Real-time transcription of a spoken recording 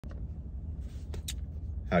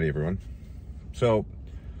Howdy everyone. So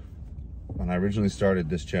when I originally started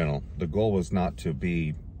this channel, the goal was not to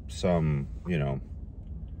be some,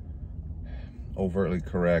 overtly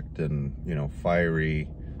correct and, fiery,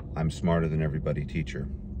 I'm smarter than everybody teacher.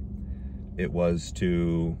 It was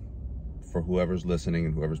to, for whoever's listening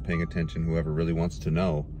and whoever's paying attention, whoever really wants to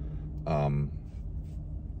know,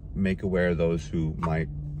 make aware those who might,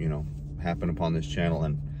 happen upon this channel.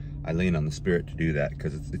 And I lean on the Spirit to do that,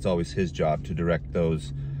 because it's always His job to direct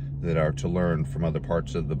those that are to learn from other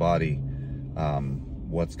parts of the body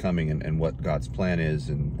what's coming and what God's plan is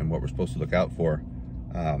and what we're supposed to look out for.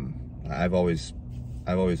 I've always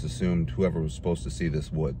assumed whoever was supposed to see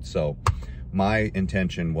this would. So my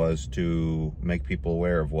intention was to make people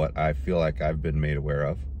aware of what I feel like I've been made aware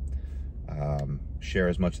of, share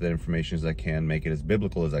as much of that information as I can, make it as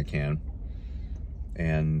biblical as I can,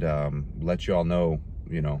 and let you all know,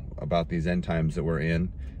 about these end times that we're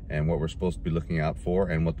in and what we're supposed to be looking out for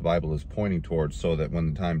and what the Bible is pointing towards, so that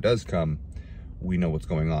when the time does come, we know what's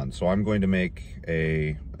going on. So I'm going to make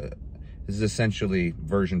this is essentially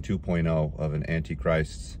version 2.0 of an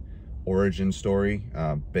Antichrist's origin story,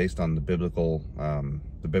 based on the biblical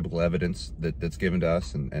evidence that's given to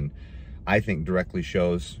us, and I think directly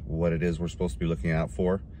shows what it is we're supposed to be looking out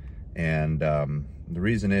for. And the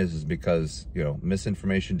reason is because,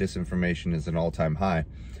 misinformation, disinformation is an all-time high.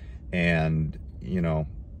 And,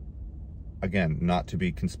 again, not to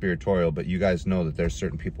be conspiratorial, but you guys know that there's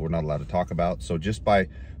certain people we're not allowed to talk about. So just by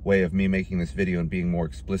way of me making this video and being more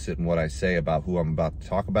explicit in what I say about who I'm about to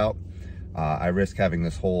talk about, I risk having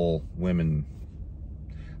this whole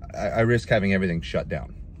I risk having everything shut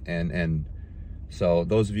down. And so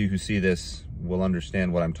those of you who see this will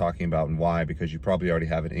understand what I'm talking about and why, because you probably already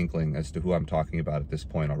have an inkling as to who I'm talking about at this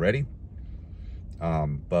point already.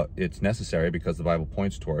 But it's necessary because the Bible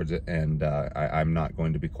points towards it, and I'm not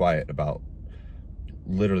going to be quiet about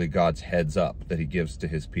literally God's heads up that He gives to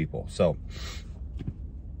His people. So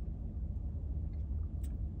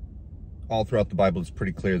all throughout the Bible, it's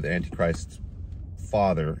pretty clear the Antichrist's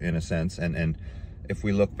father, in a sense, and if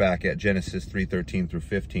we look back at Genesis 3:13 through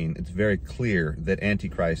 15, it's very clear that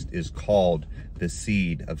Antichrist is called the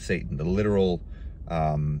seed of Satan, the literal,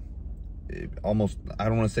 almost, I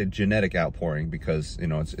don't want to say genetic outpouring, because,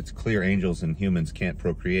 it's clear angels and humans can't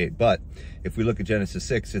procreate. But if we look at Genesis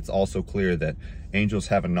 6, it's also clear that angels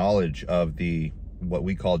have a knowledge of what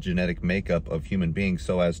we call genetic makeup of human beings,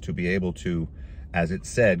 so as to be able to, as it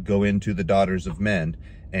said, go into the daughters of men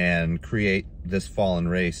and create this fallen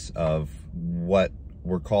race of what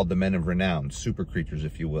were called the men of renown, super creatures,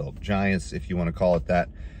 if you will, giants, if you want to call it that.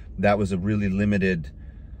 That was a really limited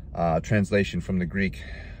translation from the Greek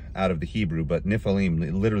out of the Hebrew, but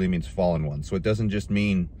Nephilim literally means fallen ones. So it doesn't just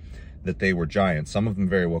mean that they were giants. Some of them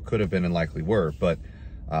very well could have been and likely were, but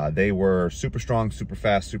they were super strong, super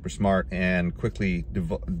fast, super smart, and quickly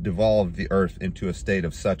devolved the earth into a state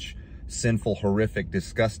of such sinful, horrific,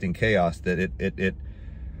 disgusting chaos that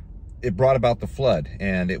it brought about the flood,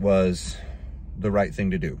 and it was the right thing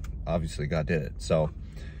to do. Obviously, God did it. So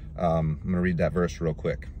I'm going to read that verse real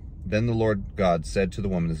quick. Then the Lord God said to the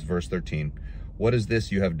woman, this is verse 13, "What is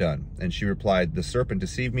this you have done?" And she replied, "The serpent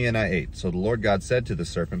deceived me, and I ate." So the Lord God said to the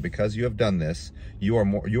serpent, "Because you have done this, you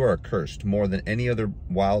are accursed more than any other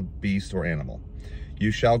wild beast or animal. You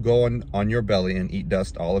shall go on your belly and eat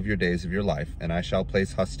dust all of your days of your life, and I shall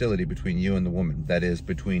place hostility between you and the woman, that is,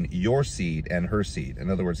 between your seed and her seed." In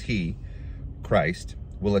other words, He, Christ,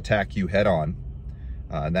 will attack you head on.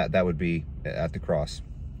 That would be at the cross.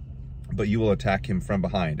 But you will attack Him from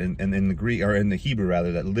behind. And in the Greek, or in the Hebrew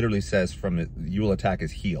rather, that literally says you will attack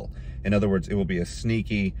His heel. In other words, it will be a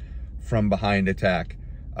sneaky from behind attack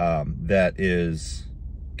that is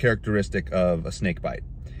characteristic of a snake bite.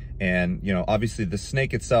 And, obviously the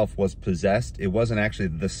snake itself was possessed. It wasn't actually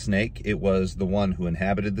the snake. It was the one who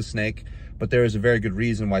inhabited the snake. But there is a very good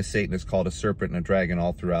reason why Satan is called a serpent and a dragon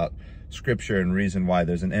all throughout Scripture, and reason why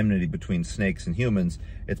there's an enmity between snakes and humans.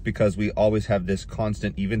 It's because we always have this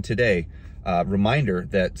constant, even today, reminder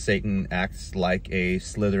that Satan acts like a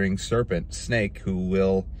slithering serpent, snake, who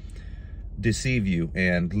will deceive you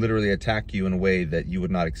and literally attack you in a way that you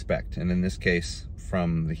would not expect. And in this case,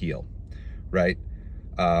 from the heel, right?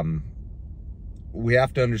 We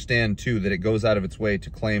have to understand too that it goes out of its way to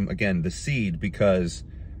claim, again, the seed, because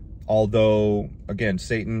although, again,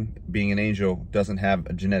 Satan, being an angel, doesn't have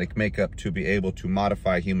a genetic makeup to be able to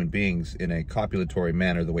modify human beings in a copulatory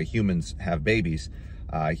manner the way humans have babies,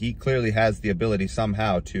 he clearly has the ability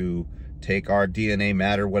somehow to take our DNA,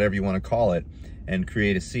 matter, whatever you want to call it, and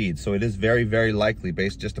create a seed. So it is very, very likely,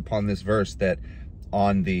 based just upon this verse, that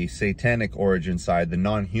on the satanic origin side, the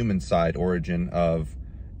non-human side origin of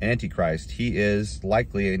Antichrist, he is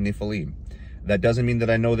likely a Nephilim. That doesn't mean that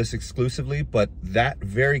I know this exclusively, but that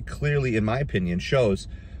very clearly, in my opinion, shows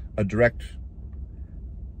a direct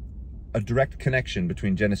connection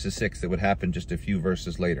between Genesis 6 that would happen just a few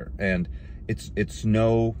verses later. And it's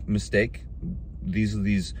no mistake.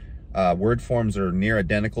 These word forms are near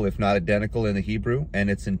identical, if not identical, in the Hebrew,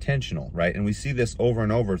 and it's intentional, right? And we see this over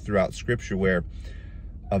and over throughout Scripture, where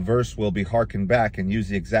a verse will be harkened back and use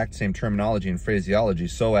the exact same terminology and phraseology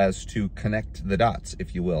so as to connect the dots,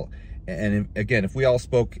 if you will. And again, if we all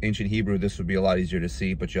spoke ancient Hebrew, this would be a lot easier to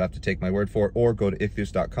see, but you have to take my word for it, or go to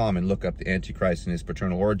ichthus.com and look up the Antichrist and his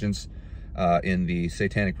paternal origins in the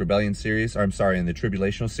Satanic Rebellion series, or I'm sorry, in the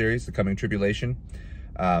Tribulational series, the Coming Tribulation.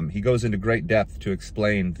 He goes into great depth to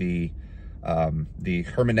explain the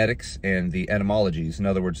hermeneutics and the etymologies. In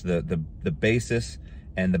other words, the basis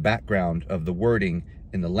and the background of the wording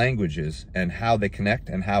in the languages and how they connect,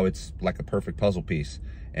 and how it's like a perfect puzzle piece,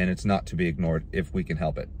 and it's not to be ignored if we can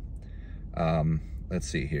help it. Let's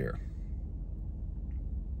see here.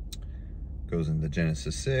 Goes into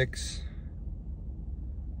Genesis 6.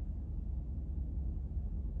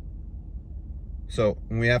 So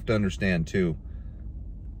we have to understand too,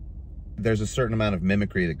 there's a certain amount of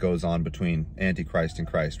mimicry that goes on between Antichrist and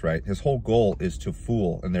Christ, right? His whole goal is to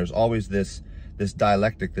fool, and there's always this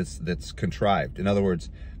dialectic that's contrived. In other words,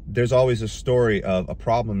 there's always a story of a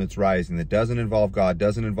problem that's rising that doesn't involve God,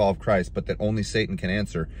 doesn't involve Christ, but that only Satan can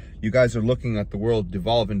answer. You guys are looking at the world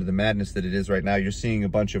devolve into the madness that it is right now. You're seeing a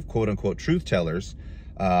bunch of quote-unquote truth tellers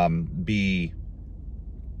be,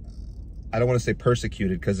 I don't want to say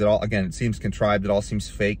persecuted, because it all, again, it seems contrived, it all seems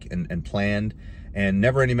fake and planned, and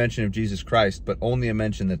never any mention of Jesus Christ, but only a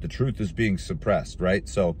mention that the truth is being suppressed, right?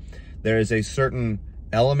 So there is a certain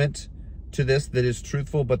element to this that is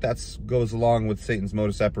truthful, but that goes along with Satan's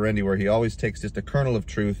modus operandi, where he always takes just a kernel of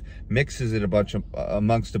truth, mixes it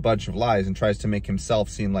amongst a bunch of lies, and tries to make himself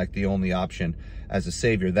seem like the only option as a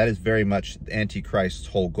savior. That is very much Antichrist's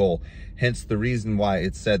whole goal. Hence the reason why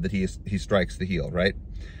it's said that he strikes the heel, right?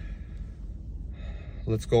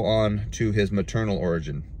 Let's go on to his maternal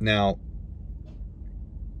origin. Now,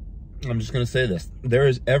 I'm just going to say this. There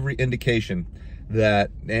is every indication that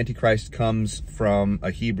Antichrist comes from a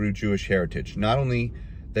Hebrew Jewish heritage. Not only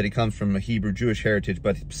that he comes from a Hebrew Jewish heritage,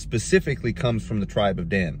 but specifically comes from the tribe of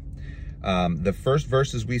Dan. The first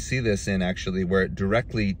verses we see this in, actually, where it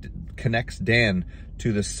directly connects Dan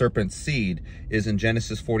to the serpent's seed, is in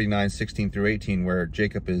Genesis 49:16-18, where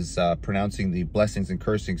Jacob is pronouncing the blessings and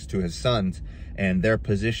cursings to his sons and their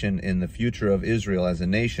position in the future of Israel as a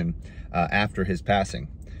nation after his passing.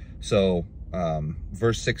 So,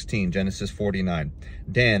 verse 16, Genesis 49,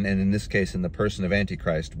 Dan, and in this case in the person of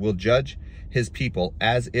Antichrist, will judge his people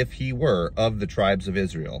as if he were of the tribes of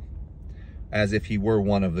Israel, as if he were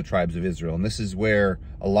one of the tribes of Israel. And this is where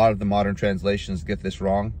a lot of the modern translations get this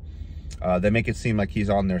wrong. They make it seem like he's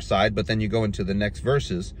on their side, but then you go into the next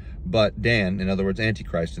verses. But Dan, in other words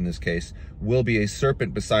Antichrist in this case, will be a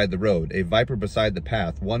serpent beside the road, a viper beside the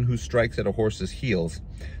path, one who strikes at a horse's heels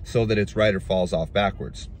so that its rider falls off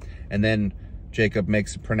backwards. And then Jacob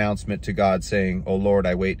makes a pronouncement to God saying, "O Lord,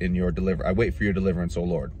 I wait for your deliverance, O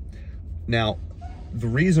Lord." Now, the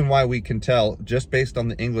reason why we can tell, just based on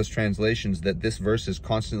the English translations, that this verse is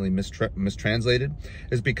constantly mistranslated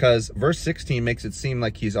is because verse 16 makes it seem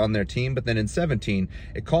like he's on their team, but then in 17,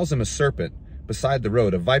 it calls him a serpent beside the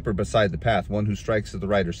road, a viper beside the path, one who strikes at the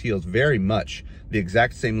rider's heels. Very much the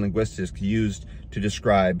exact same linguistics used to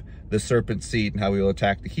describe the serpent's seed and how he will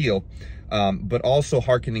attack the heel. But also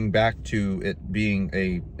hearkening back to it being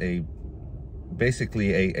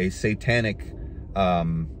basically a satanic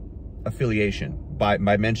affiliation by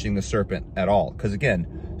mentioning the serpent at all. Because again,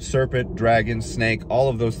 serpent, dragon, snake, all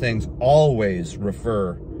of those things always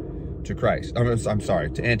refer to Christ. I'm sorry,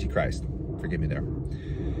 to Antichrist. Forgive me there.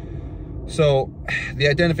 So the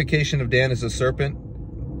identification of Dan as a serpent,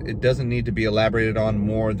 it doesn't need to be elaborated on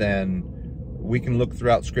more than we can look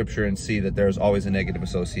throughout Scripture and see that there's always a negative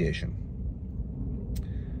association.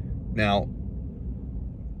 Now,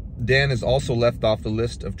 Dan is also left off the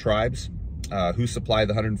list of tribes who supply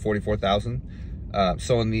the 144,000.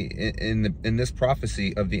 So in this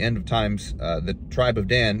prophecy of the end of times, the tribe of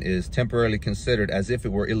Dan is temporarily considered as if it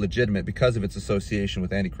were illegitimate because of its association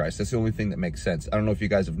with Antichrist. That's the only thing that makes sense. I don't know if you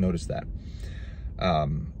guys have noticed that.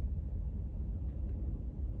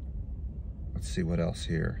 Let's see what else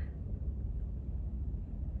here.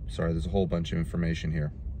 Sorry, there's a whole bunch of information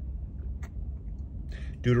here.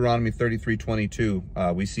 Deuteronomy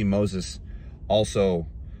 33:22, we see Moses also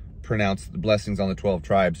pronounce the blessings on the 12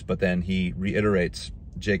 tribes, but then he reiterates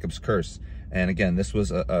Jacob's curse. And again, this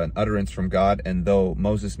was an utterance from God, and though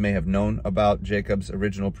Moses may have known about Jacob's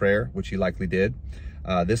original prayer, which he likely did,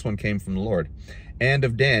 this one came from the Lord. And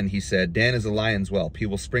of Dan, he said, Dan is a lion's whelp. He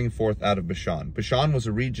will spring forth out of Bashan. Bashan was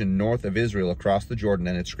a region north of Israel across the Jordan,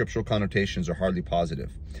 and its scriptural connotations are hardly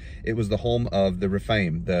positive. It was the home of the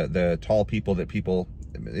Rephaim, the tall people that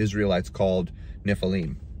Israelites called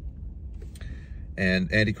Nephilim.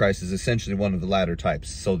 And Antichrist is essentially one of the latter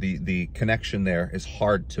types. So the connection there is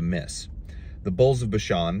hard to miss. The bulls of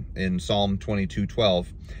Bashan in Psalm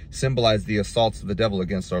 22:12 symbolize the assaults of the devil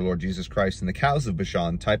against our Lord Jesus Christ, and the cows of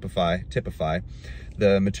Bashan typify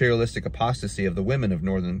the materialistic apostasy of the women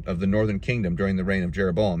of the northern kingdom during the reign of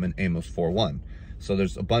Jeroboam in Amos 4:1. So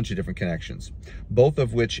there's a bunch of different connections, both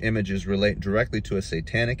of which images relate directly to a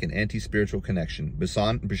satanic and anti-spiritual connection.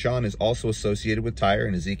 Bashan is also associated with Tyre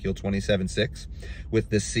in Ezekiel 27:6,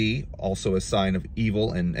 with the sea, also a sign of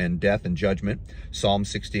evil and death and judgment, Psalm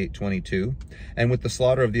 68:22, and with the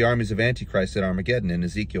slaughter of the armies of Antichrist at Armageddon in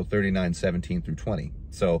Ezekiel 39:17 through 20.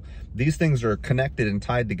 So these things are connected and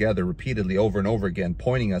tied together repeatedly over and over again,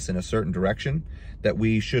 pointing us in a certain direction that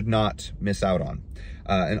we should not miss out on.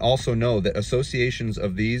 And also know that associations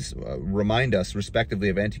of these remind us respectively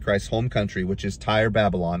of Antichrist's home country, which is Tyre,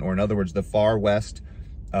 Babylon, or in other words, the far west,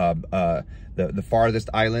 the farthest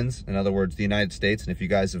islands, in other words, the United States. And if you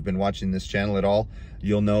guys have been watching this channel at all,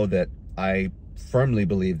 you'll know that I firmly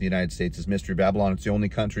believe the United States is Mystery Babylon. It's the only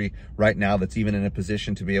country right now that's even in a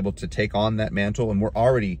position to be able to take on that mantle, and we're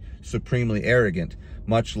already supremely arrogant,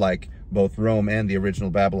 much like both Rome and the original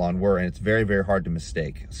Babylon were, and it's very, very hard to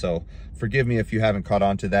mistake. So forgive me if you haven't caught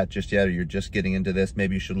on to that just yet, or you're just getting into this.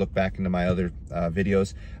 Maybe you should look back into my other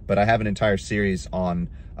videos, but I have an entire series on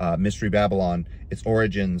Mystery Babylon, its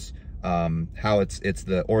origins, how it's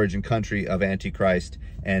the origin country of Antichrist,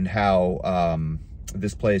 and how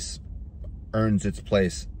this place earns its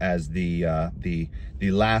place as the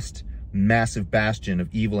last massive bastion of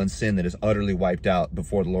evil and sin that is utterly wiped out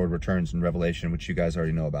before the Lord returns in Revelation, which you guys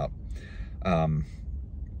already know about.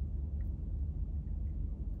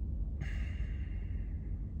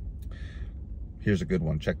 Here's a good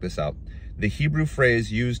one. Check this out. The Hebrew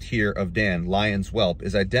phrase used here of Dan, lion's whelp,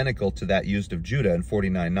 is identical to that used of Judah in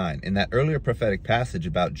 49:9. In that earlier prophetic passage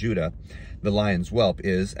about Judah, the lion's whelp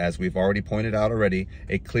is, as we've already pointed out already,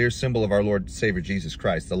 a clear symbol of our Lord and Savior Jesus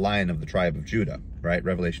Christ, the lion of the tribe of Judah, right?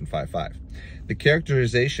 Revelation 5:5. The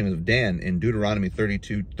characterization of Dan in Deuteronomy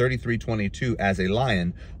 33:22 as a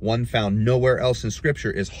lion, one found nowhere else in Scripture,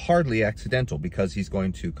 is hardly accidental, because he's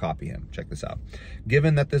going to copy him. Check this out.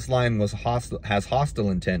 Given that this lion has hostile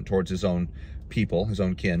intent towards his own people, his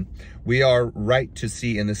own kin, we are right to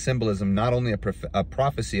see in the symbolism not only a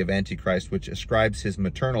prophecy of Antichrist, which ascribes his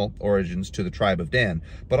maternal origins to the tribe of Dan,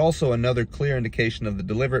 but also another clear indication of the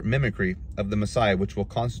deliberate mimicry of the Messiah, which will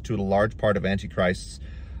constitute a large part of Antichrist's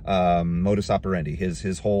modus operandi,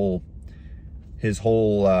 his whole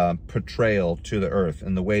portrayal to the earth,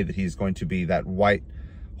 and the way that he's going to be that white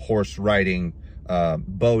horse riding,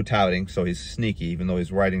 bow touting, so he's sneaky, even though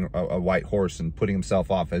he's riding a white horse and putting himself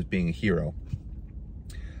off as being a hero.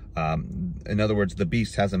 In other words, the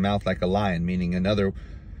beast has a mouth like a lion, meaning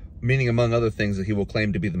among other things that he will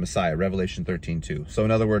claim to be the Messiah, Revelation 13:2. So in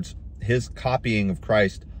other words, his copying of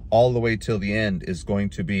Christ all the way till the end is going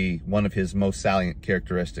to be one of his most salient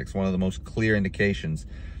characteristics, one of the most clear indications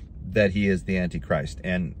that he is the Antichrist.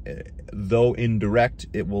 And though indirect,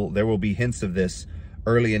 there will be hints of this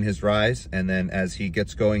early in his rise, and then as he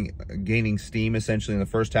gets going, gaining steam essentially in the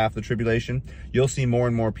first half of the tribulation, you'll see more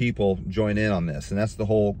and more people join in on this. And that's the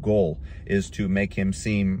whole goal, is to make him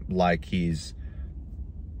seem like he's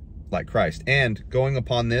like Christ. And going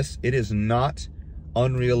upon this, it is not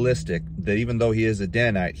unrealistic that even though he is a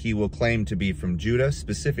Danite, he will claim to be from Judah,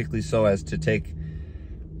 specifically so as to take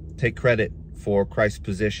credit for Christ's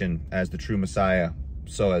position as the true Messiah,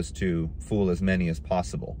 so as to fool as many as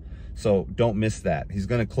possible. So don't miss that. He's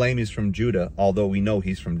going to claim he's from Judah, although we know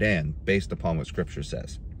he's from Dan, based upon what Scripture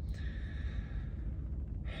says.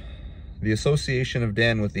 The association of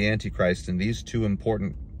Dan with the Antichrist and these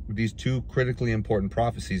two critically important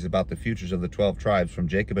prophecies about the futures of the 12 tribes from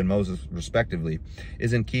Jacob and Moses respectively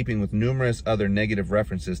is in keeping with numerous other negative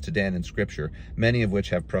references to Dan in Scripture, many of which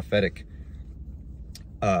have prophetic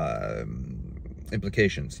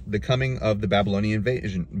implications. The coming of the Babylonian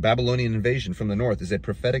invasion from the north is a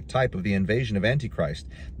prophetic type of the invasion of Antichrist,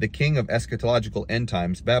 the king of eschatological end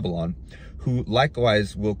times, Babylon, who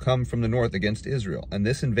likewise will come from the north against Israel. And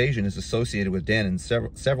this invasion is associated with Dan in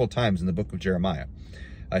several times in the book of Jeremiah.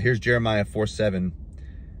 Here's Jeremiah 4:7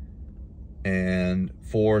 and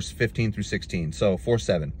 4:15 through 16. So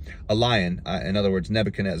 4:7. A lion, in other words,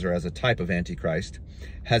 Nebuchadnezzar as a type of Antichrist,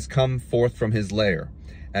 has come forth from his lair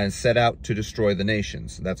and set out to destroy the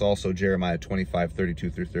nations. That's also Jeremiah 25:32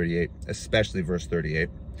 through 38, especially verse 38.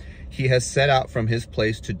 He has set out from his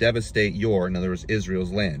place to devastate your, in other words,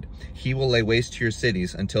 Israel's land. He will lay waste to your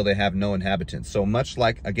cities until they have no inhabitants. So much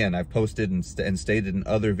like, again, I've posted and stated in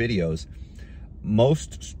other videos,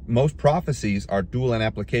 most prophecies are dual in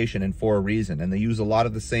application and for a reason, and they use a lot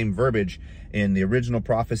of the same verbiage in the original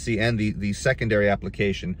prophecy and the secondary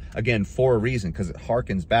application, again, for a reason, because it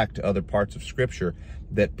harkens back to other parts of scripture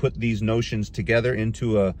that put these notions together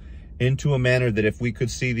into a manner that if we could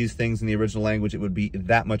see these things in the original language, it would be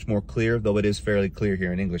that much more clear, though it is fairly clear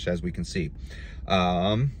here in English, as we can see.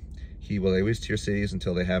 He will lay waste to your cities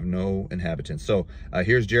until they have no inhabitants. So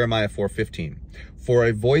here's Jeremiah 4:15. For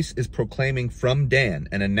a voice is proclaiming from Dan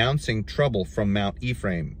and announcing trouble from Mount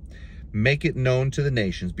Ephraim. Make it known to the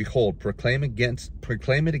nations. Behold, proclaim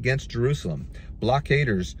it against Jerusalem.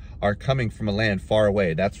 Blockaders are coming from a land far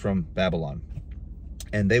away. That's from Babylon.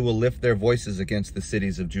 And they will lift their voices against the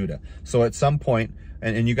cities of Judah. So at some point,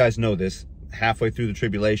 and you guys know this, halfway through the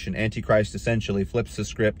tribulation, Antichrist essentially flips the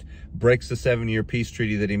script, breaks the 7-year peace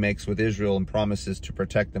treaty that he makes with Israel and promises to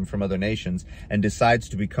protect them from other nations, and decides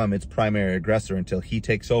to become its primary aggressor until he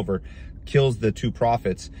takes over, kills the 2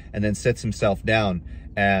 prophets, and then sits himself down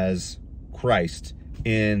as Christ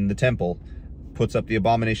in the temple, puts up the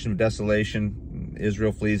abomination of desolation,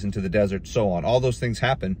 Israel flees into the desert, so on. All those things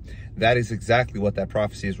happen. That is exactly what that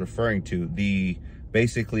prophecy is referring to.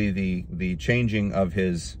 Basically the changing of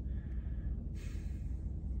his,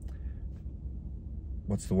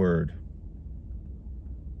 what's the word?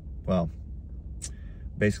 Well,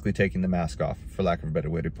 basically taking the mask off, for lack of a better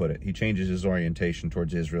way to put it. He changes his orientation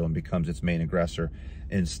towards Israel and becomes its main aggressor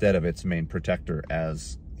instead of its main protector,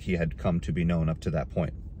 as he had come to be known up to that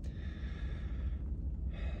point.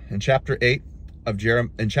 In chapter 8,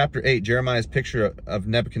 Jeremiah's picture of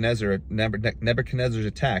Nebuchadnezzar's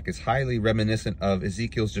attack is highly reminiscent of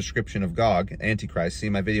Ezekiel's description of Gog, Antichrist. See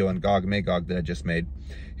my video on Gog Magog that I just made.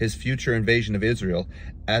 His future invasion of Israel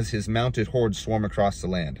as his mounted hordes swarm across the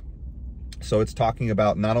land. So it's talking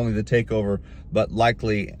about not only the takeover, but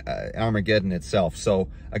likely Armageddon itself. So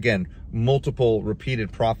again, multiple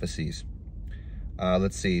repeated prophecies.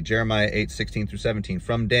 Let's see, Jeremiah 8:16 through 17.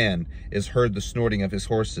 From Dan is heard the snorting of his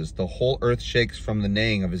horses. The whole earth shakes from the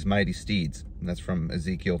neighing of his mighty steeds. And that's from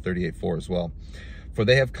Ezekiel 38:4 as well. For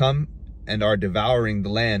they have come and are devouring the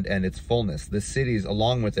land and its fullness, the cities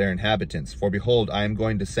along with their inhabitants. For behold, I am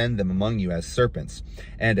going to send them among you as serpents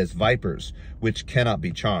and as vipers, which cannot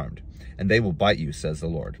be charmed, and they will bite you, says the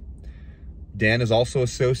Lord. Dan is also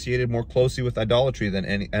associated more closely with idolatry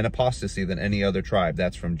and apostasy than any other tribe.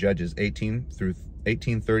 That's from Judges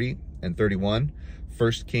 18:30 and 31,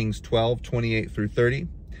 1 Kings 12:28 through 30,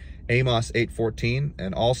 Amos 8:14,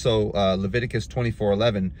 and also Leviticus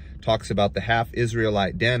 24:11 talks about the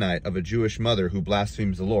half-Israelite Danite of a Jewish mother who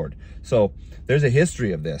blasphemes the Lord. So there's a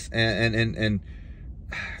history of this, and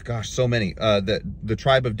gosh, so many. The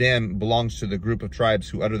tribe of Dan belongs to the group of tribes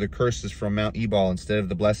who utter the curses from Mount Ebal instead of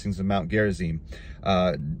the blessings of Mount Gerizim.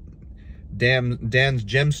 Dan's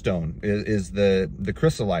gemstone is the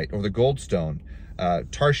chrysolite, or the goldstone.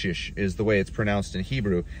 Tarshish is the way it's pronounced in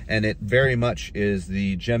Hebrew, and it very much is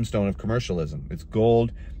the gemstone of commercialism. It's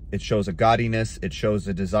gold, it shows a gaudiness, it shows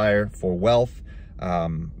a desire for wealth,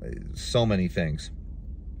 so many things.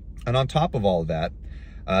 And on top of all of that,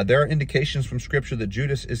 there are indications from Scripture that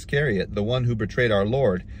Judas Iscariot, the one who betrayed our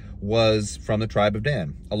Lord, was from the tribe of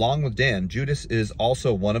Dan. Along with Dan, Judas is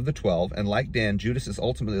also one of the 12, and like Dan, Judas is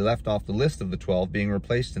ultimately left off the list of the 12, being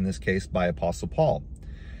replaced in this case by Apostle Paul.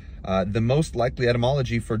 The most likely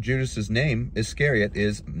etymology for Judas's name, Iscariot,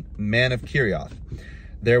 is man of Kirioth.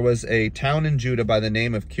 There was a town in Judah by the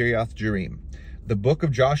name of Kirioth Jearim. The book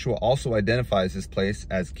of Joshua also identifies this place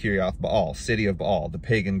as Kirioth Baal, city of Baal, the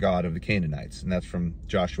pagan god of the Canaanites, and that's from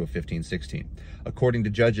Joshua 15:16. According to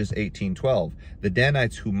Judges 18:12, the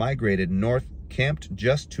Danites who migrated north camped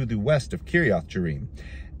just to the west of Kirioth Jearim,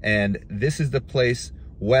 and this is the place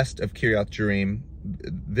west of Kirioth Jearim.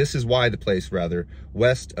 This is why the place,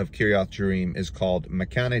 west of Kirioth Jearim is called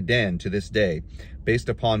Machane Dan to this day, based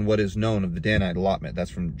upon what is known of the Danite allotment.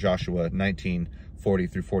 That's from Joshua 19:40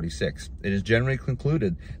 through 46. It is generally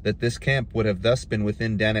concluded that this camp would have thus been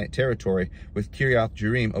within Danite territory, with Kirioth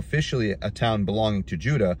Jearim officially a town belonging to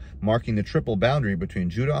Judah, marking the triple boundary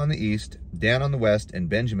between Judah on the east, Dan on the west, and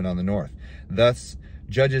Benjamin on the north. Thus,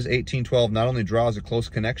 Judges 18:12 not only draws a close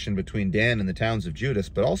connection between Dan and the towns of Judah,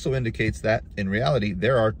 but also indicates that, in reality,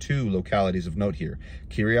 there are two localities of note here.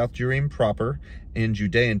 Kiriath Jearim proper in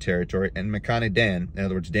Judean territory, and Mekane Dan, in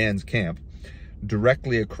other words, Dan's camp,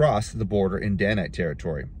 directly across the border in Danite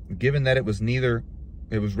territory. Given that it was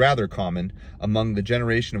rather common among the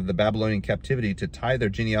generation of the Babylonian captivity to tie their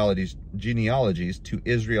genealogies to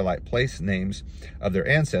Israelite place names of their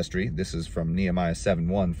ancestry. This is from Nehemiah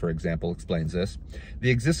 7:1, for example, explains this. The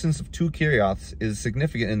existence of two Kirioths is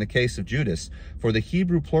significant in the case of Judas, for the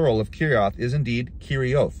Hebrew plural of Kirioth is indeed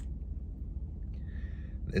Kirioth.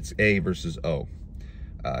 It's A versus O,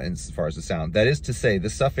 as far as the sound. That is to say, the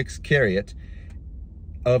suffix Keriot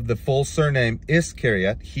of the full surname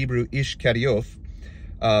Iskariot, Hebrew Ishkarioth,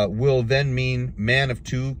 will then mean man of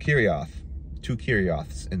two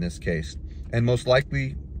Kirioths in this case, and most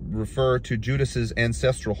likely refer to Judas's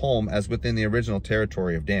ancestral home as within the original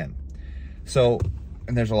territory of Dan. So,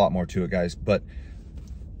 and there's a lot more to it, guys, but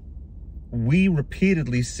we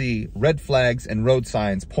repeatedly see red flags and road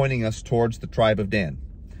signs pointing us towards the tribe of Dan.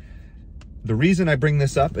 The reason I bring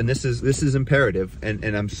this up, and this is imperative, and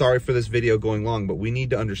I'm sorry for this video going long, but we need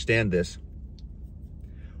to understand this.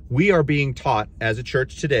 We are being taught as a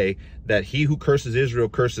church today that he who curses Israel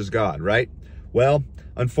curses God, right? Well,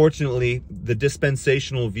 unfortunately, the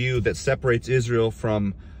dispensational view that separates Israel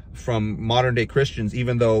from modern day Christians,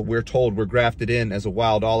 even though we're told we're grafted in as a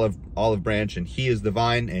wild olive branch, and he is the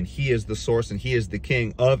vine, and he is the source, and he is the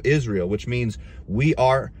king of Israel, which means we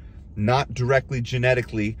are not directly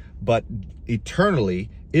genetically, but eternally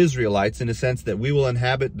Israelites, in a sense that we will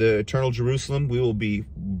inhabit the eternal Jerusalem. We will be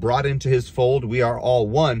brought into his fold. We are all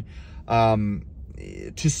one.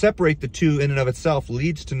 To separate the two in and of itself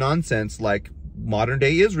leads to nonsense like modern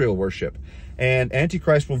day Israel worship. And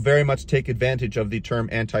Antichrist will very much take advantage of the term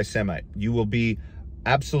anti-Semite. You will be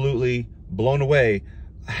absolutely blown away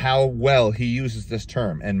how well he uses this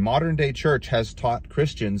term. And modern day church has taught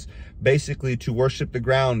Christians basically to worship the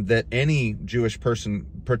ground that any Jewish person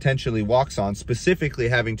potentially walks on, specifically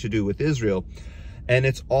having to do with Israel. And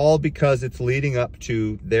it's all because it's leading up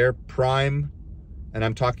to their prime, and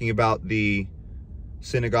I'm talking about the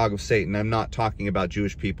synagogue of Satan. I'm not talking about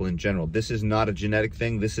Jewish people in general. This is not a genetic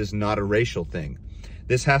thing. This is not a racial thing.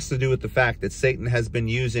 This has to do with the fact that Satan has been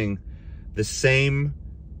using the same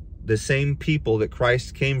people that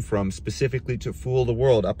Christ came from specifically to fool the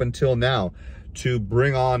world up until now, to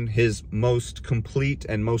bring on his most complete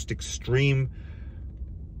and most extreme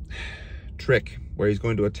trick, where he's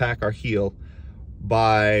going to attack our heel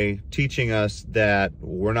by teaching us that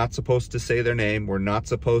we're not supposed to say their name, we're not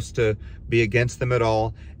supposed to be against them at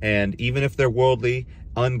all, and even if they're worldly,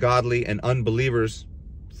 ungodly, and unbelievers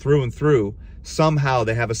through and through, somehow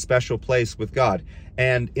they have a special place with God.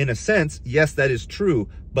 And in a sense, yes, that is true,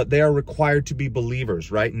 but they are required to be believers,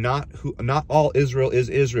 right? Not all Israel is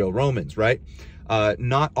Israel, Romans, right?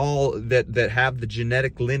 Not all that have the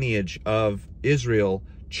genetic lineage of Israel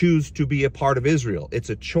choose to be a part of Israel. It's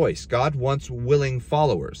a choice. God wants willing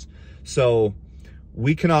followers. So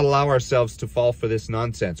we cannot allow ourselves to fall for this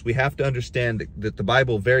nonsense. We have to understand that the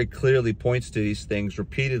Bible very clearly points to these things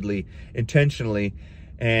repeatedly, intentionally,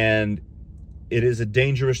 and it is a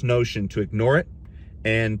dangerous notion to ignore it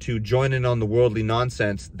and to join in on the worldly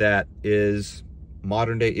nonsense that is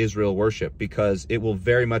modern day Israel worship, because it will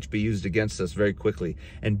very much be used against us very quickly.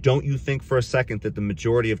 And don't you think for a second that the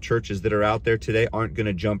majority of churches that are out there today aren't going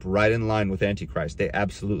to jump right in line with Antichrist. They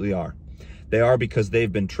absolutely are. They are, because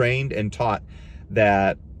they've been trained and taught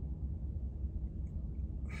that,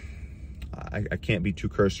 I can't be too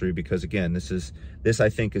cursory, because again, this I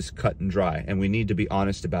think is cut and dry, and we need to be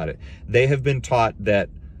honest about it. They have been taught that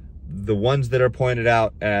the ones that are pointed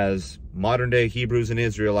out as modern day Hebrews and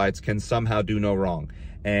Israelites can somehow do no wrong.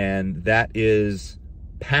 And that is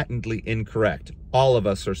patently incorrect. All of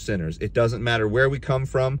us are sinners. It doesn't matter where we come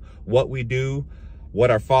from, what we do,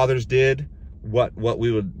 what our fathers did, what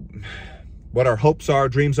our hopes are,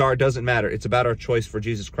 dreams are. It doesn't matter. It's about our choice for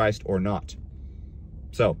Jesus Christ or not.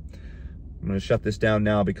 So I'm going to shut this down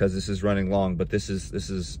now because this is running long, but this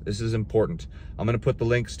is important. I'm going to put the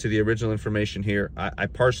links to the original information here. I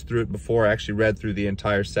parsed through it before. I actually read through the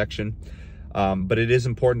entire section, but it is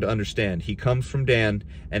important to understand. He comes from Dan,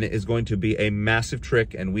 and it is going to be a massive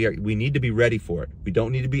trick, and we need to be ready for it. We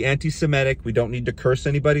don't need to be anti-Semitic. We don't need to curse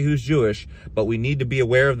anybody who's Jewish, but we need to be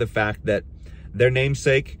aware of the fact that their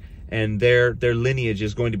namesake and their lineage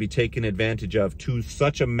is going to be taken advantage of to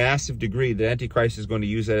such a massive degree that Antichrist is going to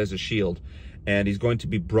use that as a shield, and he's going to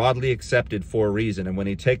be broadly accepted for a reason. And when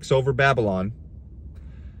he takes over Babylon,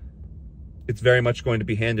 it's very much going to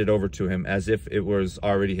be handed over to him as if it was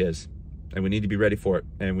already his. and we need to be ready for it,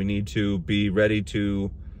 and we need to be ready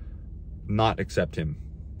to not accept him.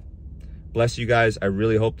 Bless you guys. I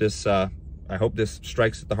really hope this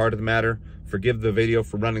strikes at the heart of the matter. Forgive the video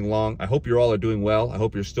for running long. I hope you all are doing well. I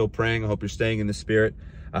hope you're still praying. I hope you're staying in the Spirit.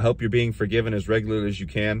 I hope you're being forgiven as regularly as you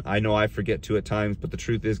can. I know I forget to at times, but the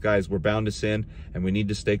truth is, guys, we're bound to sin, and we need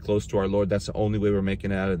to stay close to our Lord. That's the only way we're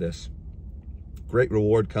making it out of this. Great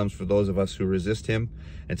reward comes for those of us who resist him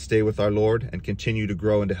and stay with our Lord and continue to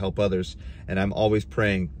grow and to help others. And I'm always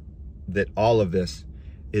praying that all of this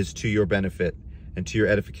is to your benefit and to your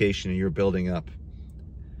edification and your building up.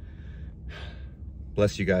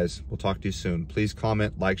 Bless you guys. We'll talk to you soon. Please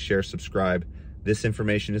comment, like, share, subscribe. This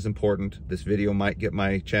information is important. This video might get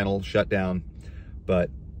my channel shut down, but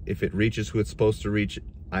if it reaches who it's supposed to reach,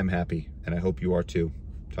 I'm happy, and I hope you are too.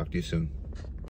 Talk to you soon.